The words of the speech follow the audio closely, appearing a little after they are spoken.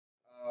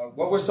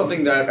What was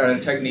something that a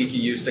technique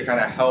you used to kind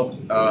of help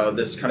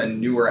this kind of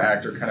newer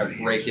actor kind of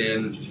break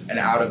in and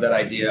out of that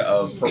idea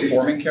of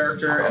performing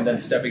character and then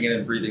stepping in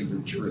and breathing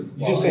through truth?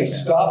 You just say,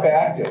 stop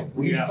acting.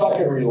 Will you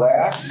fucking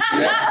relax? Stop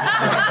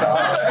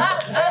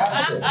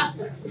acting.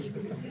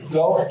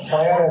 Don't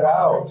plan it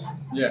out.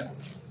 Yeah.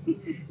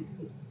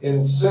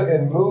 In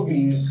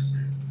movies,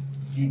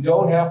 you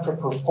don't have to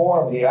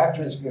perform. The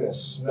actor's going to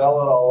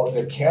smell it all.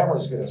 The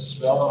camera's going to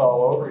smell it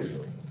all over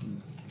you.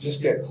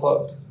 Just get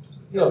cloaked.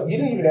 You know, you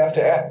don't even have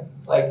to act.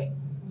 Like,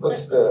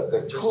 what's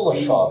the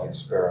Kuleshov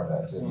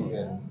experiment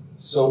in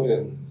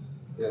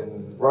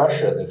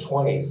Russia in the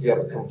 20s? You have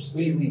a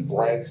completely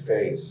blank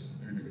face,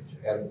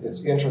 and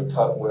it's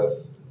intercut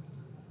with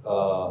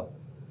a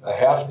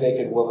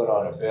half-naked woman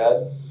on a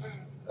bed,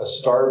 a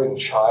starving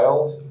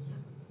child,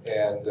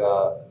 and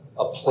a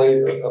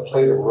plate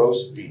of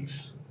roast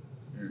beef.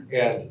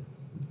 And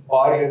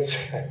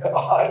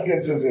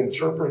audiences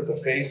interpret the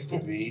face to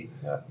be,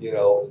 you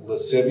know,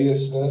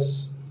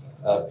 lasciviousness,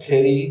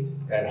 pity,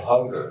 and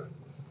hunger.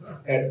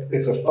 And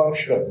it's a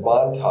function of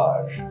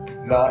montage,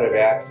 not of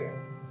acting.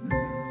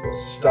 So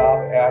stop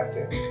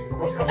acting. You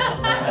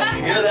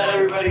hear that,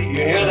 everybody? You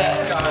hear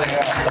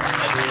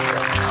that?